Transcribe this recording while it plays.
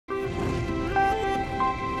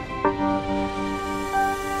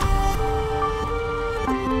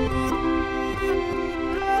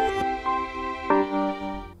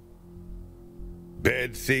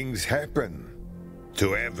things happen.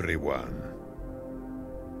 To everyone.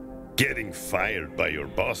 Getting fired by your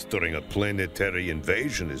boss during a planetary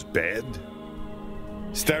invasion is bad.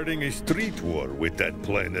 Starting a street war with that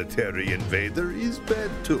planetary invader is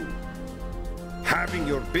bad too. Having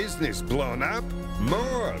your business blown up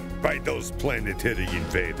more by those planetary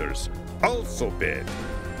invaders, also bad.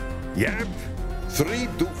 Yep, 3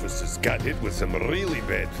 doofuses got hit with some really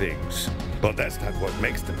bad things. But that's not what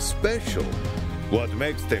makes them special. What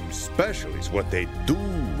makes them special is what they do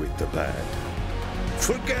with the bad.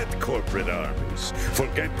 Forget corporate armies.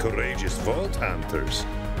 Forget courageous vault hunters.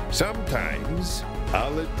 Sometimes,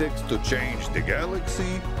 all it takes to change the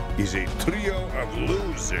galaxy is a trio of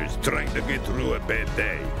losers trying to get through a bad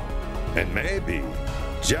day. And maybe,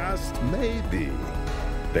 just maybe,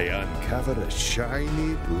 they uncover a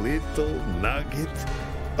shiny little nugget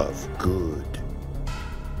of good.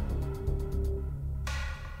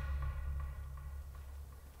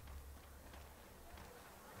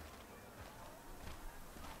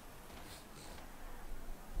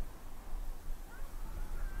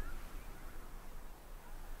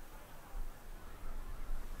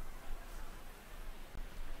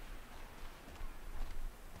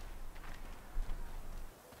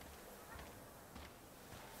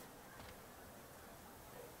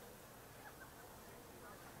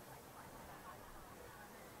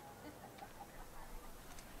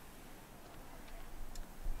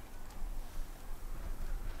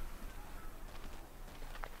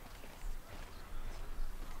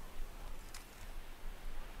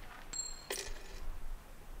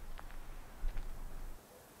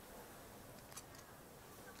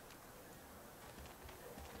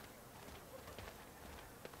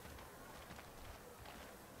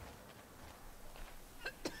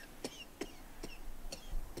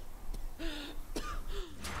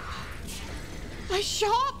 My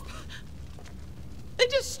shop! They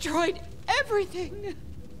destroyed everything!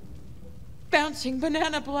 Bouncing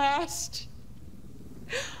banana blast!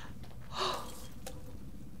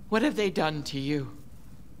 What have they done to you?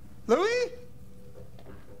 Louis?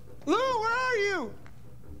 Lou, where are you?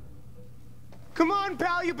 Come on,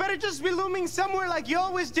 pal, you better just be looming somewhere like you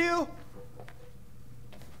always do.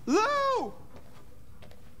 Lou!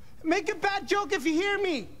 Make a bad joke if you hear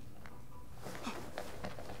me.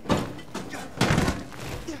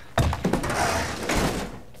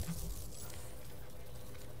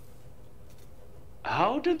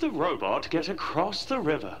 How did the robot get across the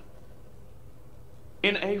river?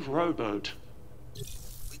 In a rowboat.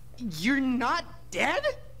 You're not dead?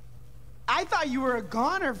 I thought you were a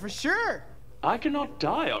goner for sure. I cannot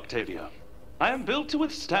die, Octavio. I am built to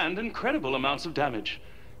withstand incredible amounts of damage.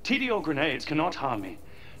 Tediore grenades cannot harm me,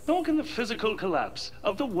 nor can the physical collapse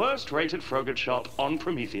of the worst-rated frogate shop on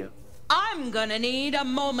Promethea. I'm gonna need a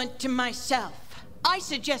moment to myself. I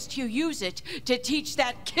suggest you use it to teach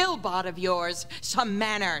that killbot of yours some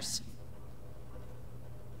manners.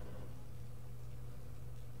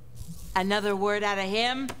 Another word out of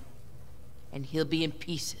him, and he'll be in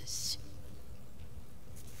pieces.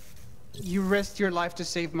 You risked your life to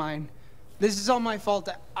save mine. This is all my fault.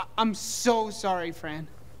 I'm so sorry, Fran.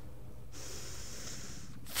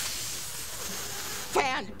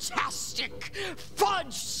 Fantastic!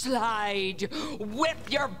 Fudge slide! Whip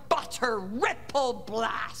your butter ripple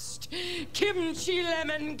blast! Kimchi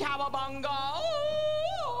lemon cowabunga!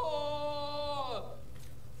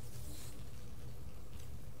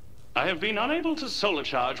 I have been unable to solar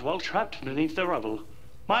charge while trapped beneath the rubble.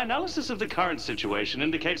 My analysis of the current situation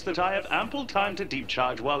indicates that I have ample time to deep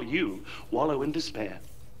charge while you wallow in despair.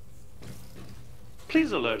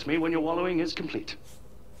 Please alert me when your wallowing is complete.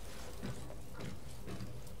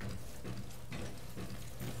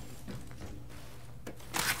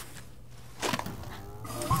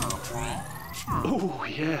 Oh,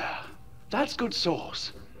 yeah. That's good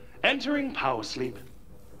sauce. Entering power sleep.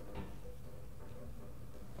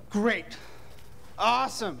 Great.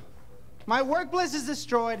 Awesome. My workplace is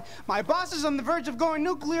destroyed, my boss is on the verge of going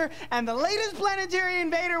nuclear, and the latest planetary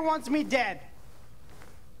invader wants me dead.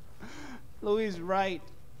 Louis is right.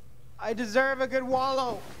 I deserve a good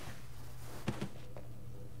wallow.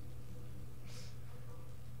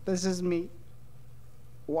 This is me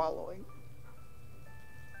wallowing.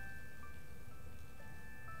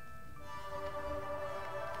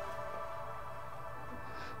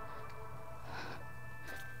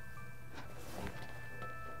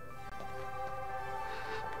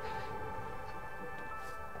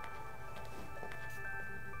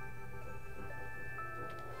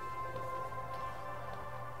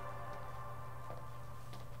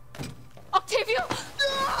 Octavio!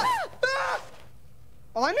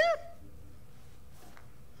 Anya?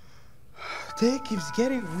 keeps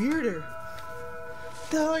getting weirder.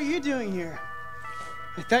 What the hell are you doing here?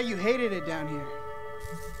 I thought you hated it down here.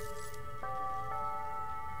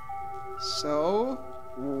 So,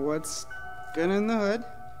 what's good in the hood?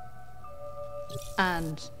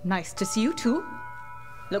 And nice to see you too.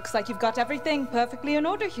 Looks like you've got everything perfectly in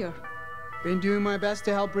order here. Been doing my best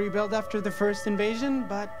to help rebuild after the first invasion,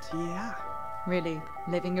 but yeah. Really,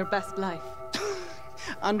 living your best life.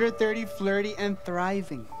 Under 30, flirty, and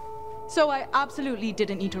thriving. So I absolutely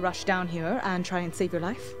didn't need to rush down here and try and save your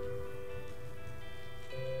life?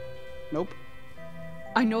 Nope.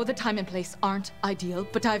 I know the time and place aren't ideal,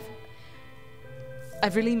 but I've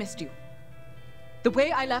really missed you. The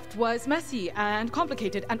way I left was messy and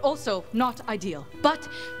complicated and also not ideal. But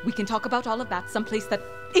we can talk about all of that someplace that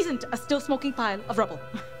isn't a still smoking pile of rubble.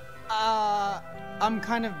 I'm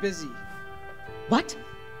kind of busy. What?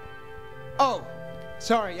 Oh,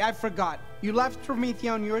 sorry, I forgot. You left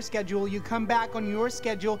Promethea on your schedule, you come back on your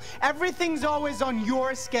schedule. Everything's always on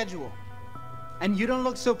your schedule. And you don't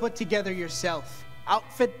look so put together yourself.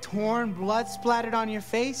 Outfit torn, blood splattered on your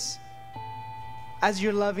face. As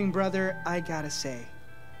your loving brother, I gotta say,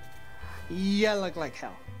 you look like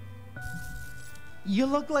hell. You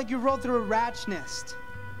look like you rolled through a rat's nest.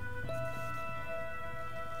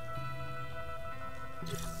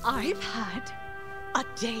 I've had a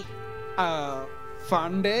day.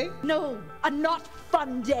 Fun day? No, a not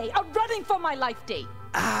fun day. A running for my life day.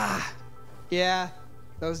 Yeah,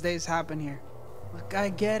 those days happen here. Look, I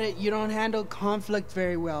get it, you don't handle conflict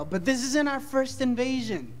very well, but this isn't our first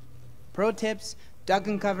invasion. Pro tips, duck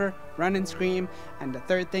and cover, run and scream, and the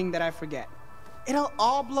third thing that I forget. It'll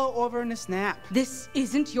all blow over in a snap. This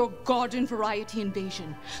isn't your garden variety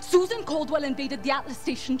invasion. Susan Caldwell invaded the Atlas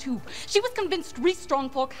Station too. She was convinced Reese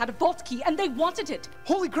Strongfork had a vault key and they wanted it.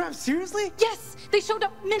 Holy crap, seriously? Yes, they showed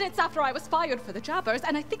up minutes after I was fired for the jabbers,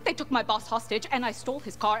 and I think they took my boss hostage, and I stole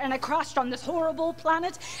his car, and I crashed on this horrible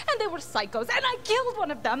planet, and they were psychos, and I killed one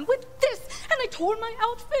of them with this, and I tore my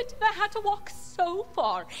outfit, and I had to walk so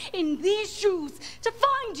far in these shoes to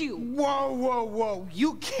find you. Whoa, whoa, whoa,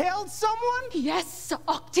 you killed someone? Yes,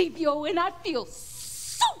 Octavio, and I feel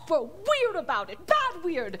super weird about it. Bad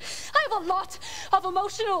weird. I have a lot of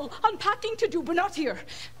emotional unpacking to do, but not here.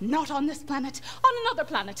 Not on this planet. On another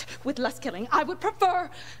planet with less killing. I would prefer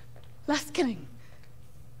less killing.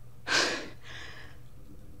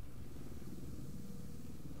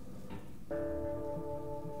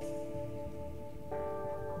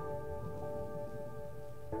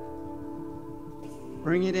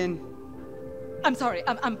 Bring it in. I'm sorry,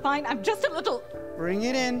 I'm fine. I'm just a little... Bring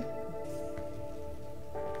it in.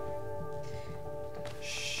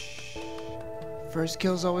 Shh. First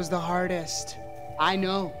kill's always the hardest. I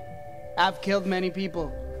know. I've killed many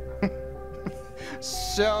people.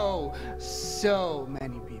 so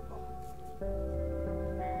many people.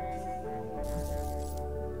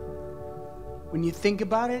 When you think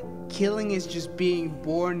about it, killing is just being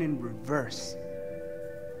born in reverse.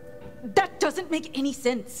 That doesn't make any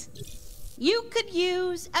sense. You could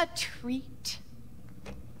use a treat.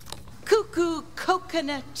 Cuckoo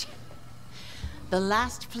coconut. The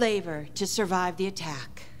last flavor to survive the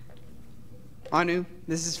attack. Anu,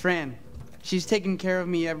 this is Fran. She's taken care of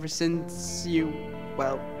me ever since you,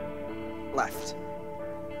 well, left.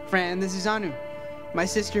 Fran, this is Anu, my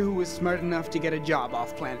sister who was smart enough to get a job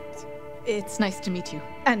off planet. It's nice to meet you.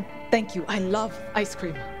 And thank you. I love ice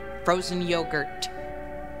cream. Frozen yogurt.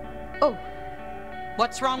 Oh.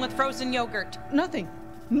 What's wrong with frozen yogurt? Nothing.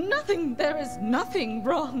 Nothing. There is nothing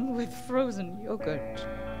wrong with frozen yogurt.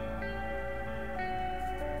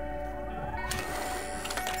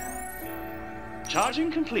 Charging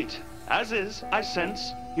complete. As is, I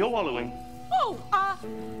sense you're wallowing. Oh,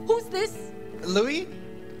 who's this? Louis?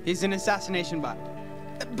 He's an assassination bot.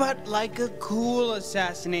 But like a cool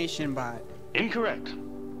assassination bot. Incorrect.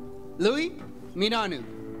 Louis, meet Anu,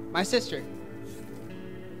 my sister.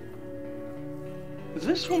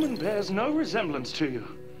 This woman bears no resemblance to you.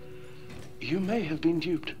 You may have been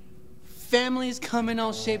duped. Families come in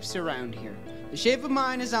all shapes around here. The shape of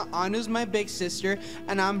mine is that Anu's my big sister,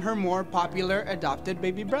 and I'm her more popular adopted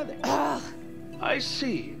baby brother. I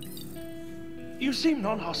see. You seem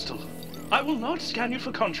non-hostile. I will not scan you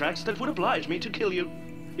for contracts that would oblige me to kill you.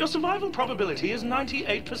 Your survival probability is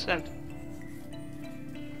 98%.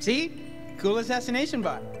 See? Cool assassination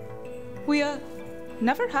bot. We,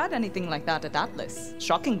 never had anything like that at Atlas,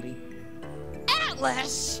 shockingly.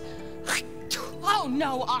 Atlas? Oh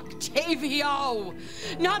no, Octavio!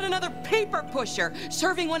 Not another paper pusher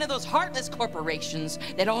serving one of those heartless corporations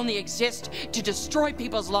that only exist to destroy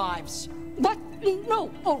people's lives. What? No.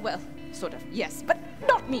 Oh, well, sort of, yes, but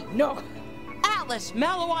not me, no. Atlas,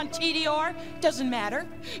 mellow on Tediore, doesn't matter.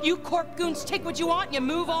 You corp goons take what you want and you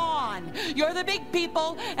move on. You're the big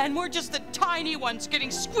people, and we're just the tiny ones getting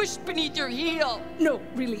squished beneath your heel. No,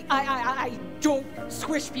 really, I don't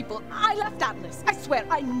squish people. I left Atlas. I swear,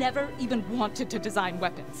 I never even wanted to design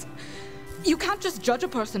weapons. You can't just judge a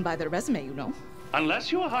person by their resume, you know.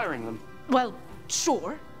 Unless you're hiring them. Well,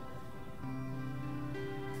 sure.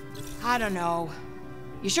 I don't know.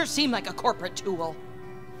 You sure seem like a corporate tool.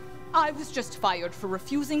 I was just fired for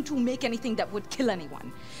refusing to make anything that would kill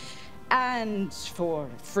anyone. And for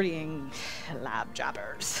freeing lab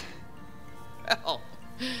jabbers. Well,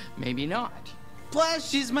 maybe not. Plus,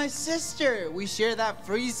 she's my sister. We share that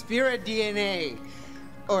free spirit DNA.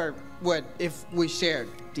 Or what if we shared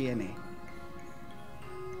DNA?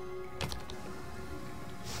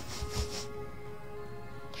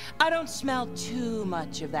 I don't smell too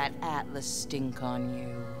much of that Atlas stink on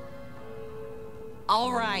you.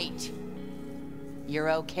 All right.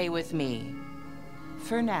 You're okay with me.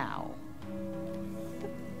 For now.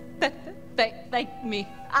 Thank me.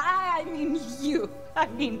 I mean you. I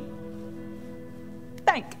mean...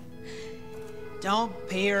 Thank. Don't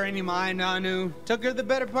pay her any mind, Anu. Took her the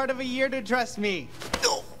better part of a year to trust me.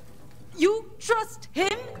 You trust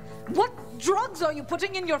him? What drugs are you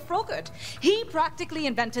putting in your Frogurt? He practically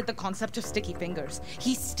invented the concept of sticky fingers.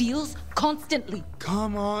 He steals constantly.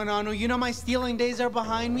 Come on, Anu. You know my stealing days are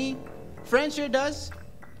behind me. Fran sure does.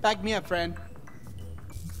 Back me up, Fran.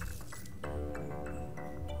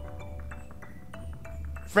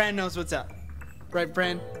 Fran knows what's up. Right,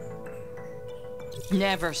 Fran?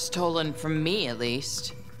 Never stolen from me, at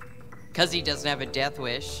least. 'Cause he doesn't have a death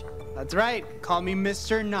wish. That's right. Call me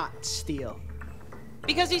Mr. Not Steal.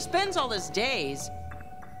 Because he spends all his days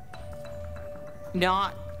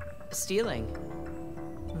not stealing.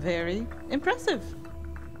 Very impressive.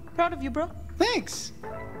 Proud of you, bro. Thanks.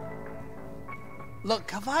 Look,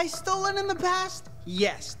 have I stolen in the past?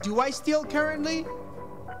 Yes. Do I steal currently?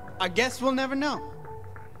 I guess we'll never know.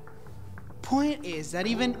 Point is that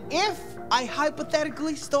even if I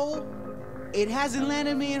hypothetically stole, it hasn't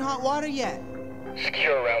landed me in hot water yet.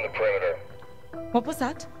 Secure around the perimeter. What was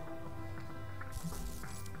that?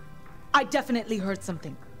 I definitely heard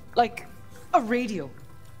something. Like a radio.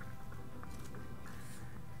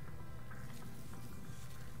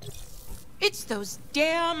 It's those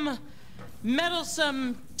damn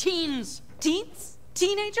meddlesome teens. Teens?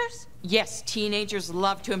 Teenagers? Yes, teenagers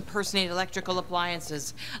love to impersonate electrical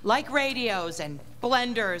appliances, like radios and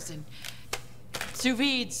blenders and sous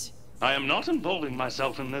vides. I am not involving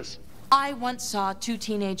myself in this. I once saw two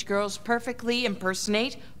teenage girls perfectly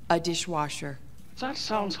impersonate a dishwasher. That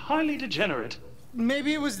sounds highly degenerate.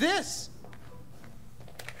 Maybe it was this.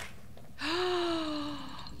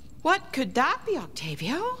 What could that be,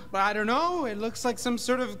 Octavio? I don't know. It looks like some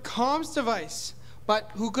sort of comms device.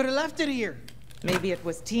 But who could have left it here? Maybe it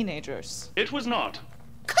was teenagers. It was not.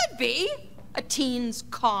 Could be a teen's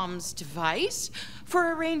comms device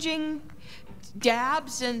for arranging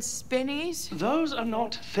dabs and spinnies. Those are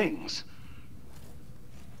not things.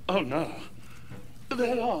 Oh no.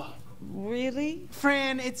 They are. Really?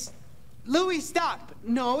 Fran, it's... Louis, stop!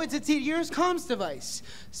 No, it's a Tediore's comms device.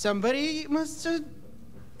 Somebody must have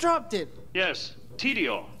dropped it. Yes,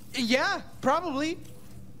 Tediore. Yeah, probably.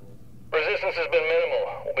 Resistance has been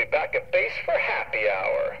minimal. We'll be back at base for happy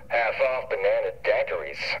hour. Half off banana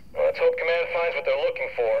daiquiris. Let's hope Command finds what they're looking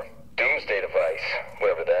for. Doomsday device,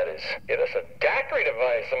 whatever that is. Yeah, that's a daiquiri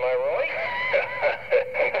device, am I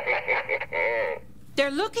right? They're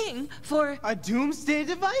looking for... A doomsday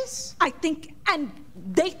device? I think, and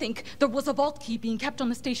they think, there was a vault key being kept on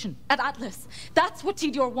the station at Atlas. That's what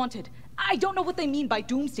Tediore wanted. I don't know what they mean by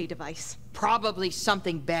doomsday device. Probably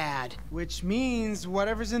something bad. Which means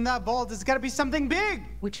whatever's in that vault has got to be something big.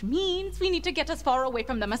 Which means we need to get as far away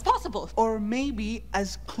from them as possible. Or maybe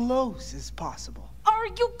as close as possible. Are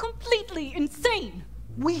you completely insane?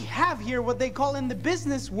 We have here what they call in the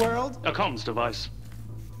business world A comms device.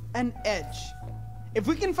 an edge. If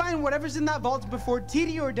we can find whatever's in that vault before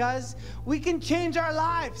Tediore does, we can change our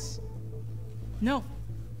lives. No.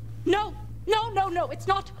 No! No, no, no, it's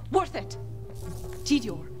not worth it.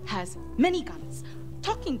 Tediore has many guns.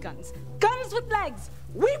 Talking guns. Guns with legs.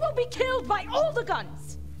 We will be killed by all the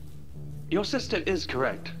guns. Your sister is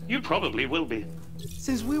correct. You probably will be.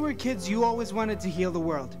 Since we were kids, you always wanted to heal the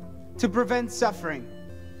world. To prevent suffering.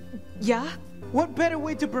 Yeah? What better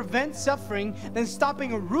way to prevent suffering than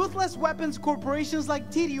stopping a ruthless weapons corporations like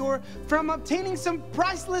Tediore from obtaining some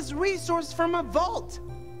priceless resource from a vault?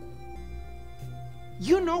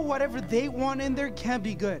 You know whatever they want in there can't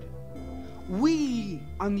be good. We,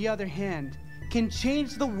 on the other hand, can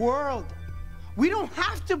change the world. We don't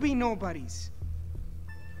have to be nobodies.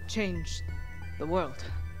 change the world.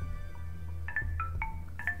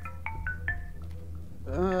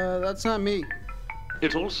 That's not me.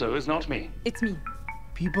 It also is not me. It's me.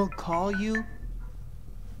 People call you?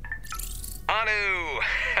 Anu,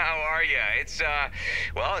 how are ya?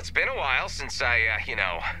 Well, it's been a while since I,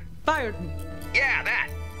 Fired me. Yeah, that.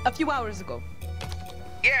 A few hours ago.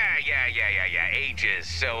 Yeah, ages.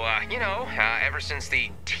 So, ever since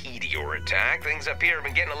the Tediore attack, things up here have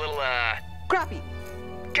been getting a little, Crappy.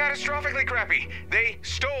 catastrophically crappy. They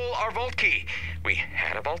stole our vault key. We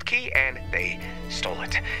had a vault key, and they stole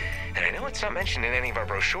it. And I know it's not mentioned in any of our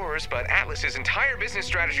brochures, but Atlas's entire business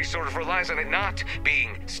strategy sort of relies on it not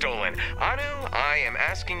being stolen. Anu, I am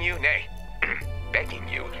asking you, nay, begging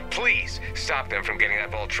you, please stop them from getting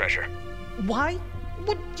that vault treasure. Why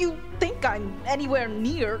would you think I'm anywhere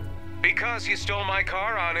near? Because you stole my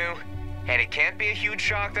car, Anu. And it can't be a huge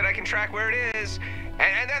shock that I can track where it is.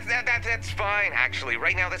 And that's fine, actually.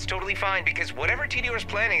 Right now, that's totally fine, because whatever Tediore's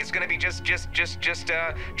planning is gonna be just...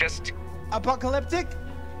 Apocalyptic?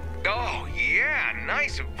 Oh, yeah,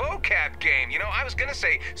 nice vocab game. I was gonna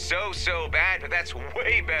say so bad, but that's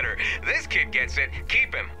way better. This kid gets it.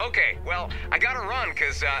 Keep him. Okay, well, I gotta run,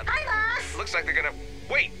 because, Hi, boss! looks like they're gonna...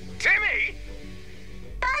 Wait, Timmy!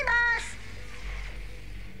 Bye, boss!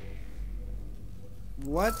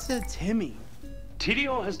 What's a Timmy?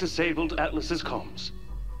 Tediore has disabled Atlas's comms.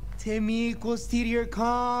 Timmy equals Tediore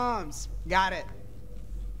comms. Got it.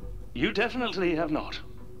 You definitely have not.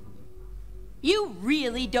 You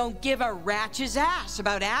really don't give a rat's ass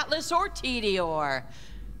about Atlas or Tediore.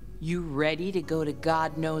 You ready to go to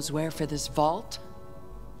God knows where for this vault?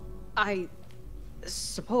 I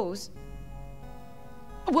suppose.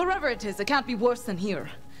 Wherever it is, it can't be worse than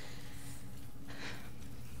here.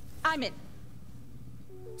 I'm in.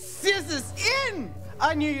 Sis is in!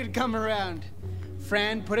 I knew you'd come around.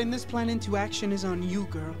 Fran, putting this plan into action is on you,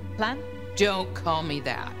 girl. Plan? Don't call me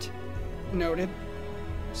that. Noted.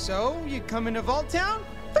 So, you coming to Vault Town?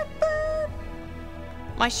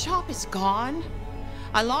 My shop is gone.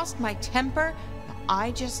 I lost my temper. I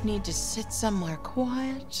just need to sit somewhere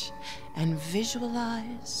quiet and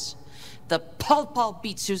visualize the pulp I'll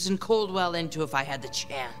beat Susan Coldwell into if I had the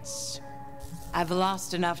chance. I've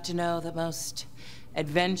lost enough to know that most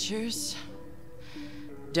adventures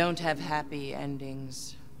don't have happy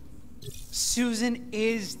endings. Susan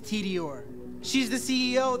is Tediore. She's the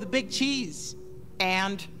CEO of the Big Cheese.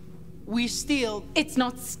 And We steal. It's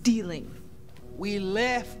not stealing. We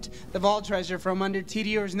lift the vault treasure from under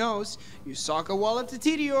Tediore's nose. You sock a wallop to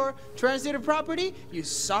Tediore, translate a property, you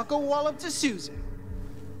sock a wallop to Susan.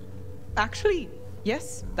 Actually,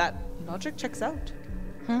 yes, that logic checks out.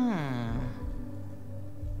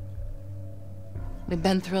 We've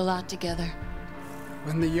been through a lot together.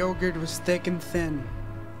 When the yogurt was thick and thin.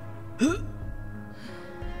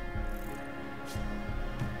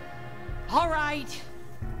 All right,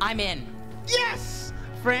 I'm in. Yes!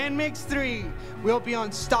 Fran makes 3. We'll be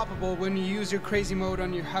unstoppable when you use your crazy mode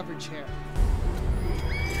on your hover chair.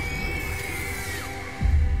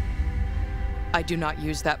 I do not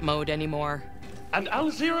use that mode anymore. And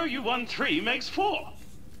Al0U13 makes 4.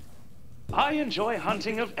 I enjoy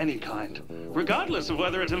hunting of any kind, regardless of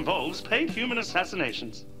whether it involves paid human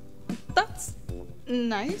assassinations. That's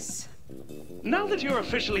nice. Now that you're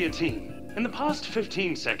officially a team, in the past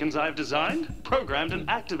 15 seconds I've designed, programmed, and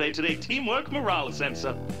activated a teamwork morale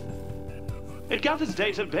sensor. It gathers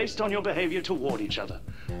data based on your behavior toward each other,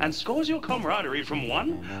 and scores your camaraderie from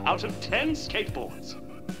 1 out of 10 skateboards.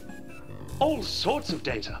 All sorts of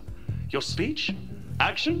data. Your speech,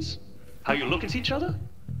 actions, how you look at each other,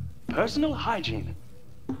 personal hygiene.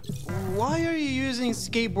 Why are you using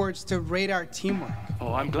skateboards to rate our teamwork?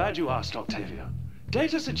 Oh, I'm glad you asked, Octavio.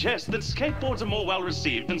 Data suggests that skateboards are more well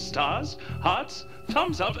received than stars, hearts,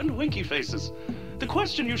 thumbs up, and winky faces. The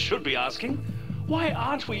question you should be asking, why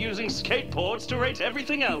aren't we using skateboards to rate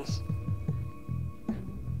everything else?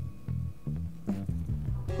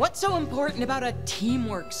 What's so important about a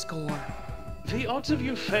teamwork score? The odds of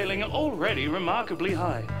you failing are already remarkably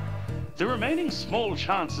high. The remaining small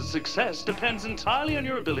chance of success depends entirely on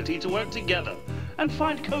your ability to work together and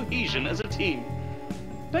find cohesion as a team.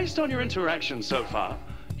 Based on your interactions so far,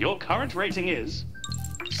 your current rating is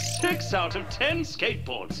 6 out of 10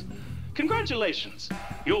 skateboards. Congratulations,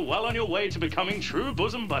 you're well on your way to becoming true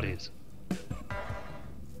bosom buddies.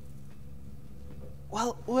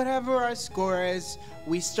 Well, whatever our score is,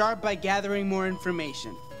 we start by gathering more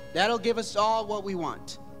information. That'll give us all what we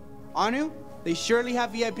want. Anu, they surely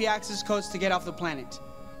have VIP access codes to get off the planet.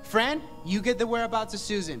 Fran, you get the whereabouts of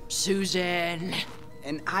Susan. Susan.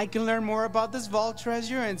 And I can learn more about this vault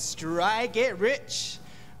treasure and strike it rich.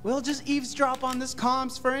 We'll just eavesdrop on this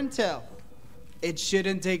comms for intel. It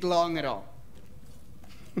shouldn't take long at all.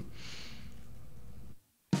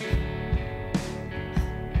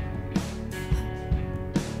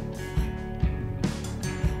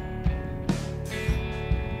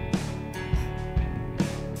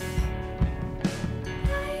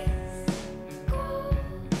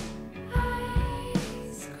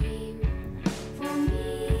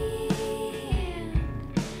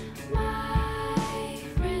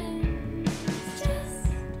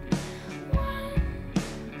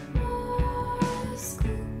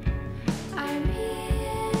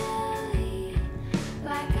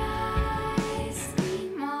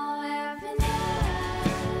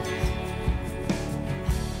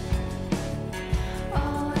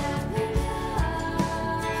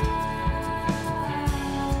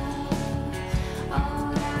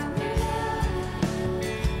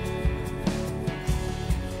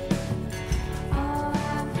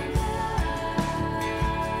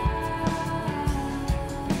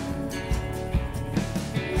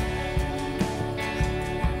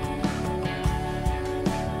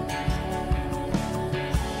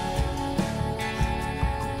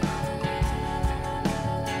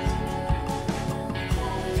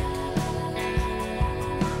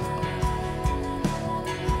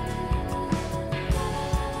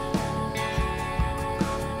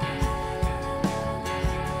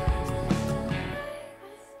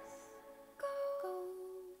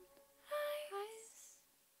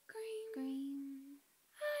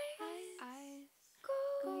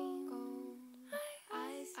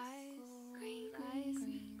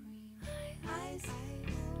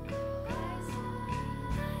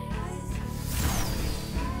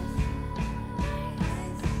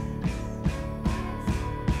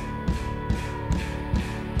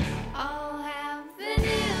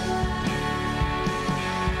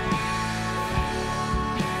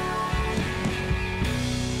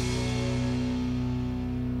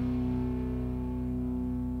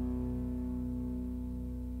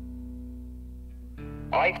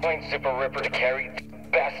 I find Zipper Ripper to carry the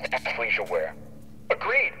best athleisure wear.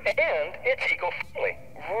 Agreed, and it's eco-friendly.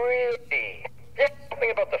 Really? Yeah,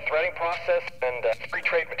 something about the threading process and free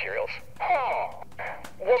trade materials. Huh.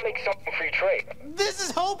 What makes something free trade? This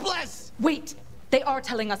is hopeless! Wait, they are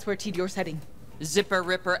telling us where Tediore's heading. Zipper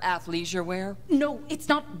Ripper athleisure wear? No, it's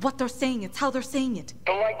not what they're saying, it's how they're saying it.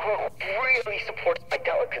 The light quote really supports my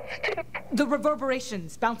delicates, too. The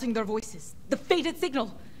reverberations bouncing their voices. The faded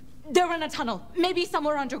signal. They're in a tunnel, maybe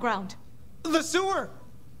somewhere underground. The sewer!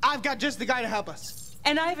 I've got just the guy to help us.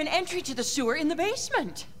 And I have an entry to the sewer in the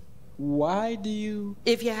basement. Why do you...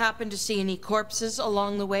 If you happen to see any corpses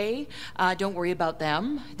along the way, don't worry about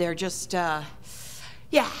them. They're just,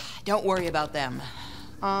 yeah, don't worry about them.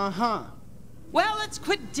 Uh-huh. Well, let's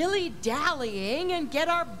quit dilly-dallying and get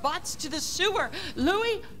our butts to the sewer.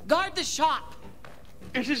 Louis, guard the shop.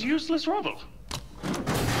 It is useless rubble.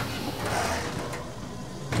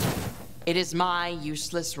 It is my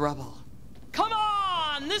useless rubble. Come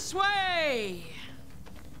on, this way!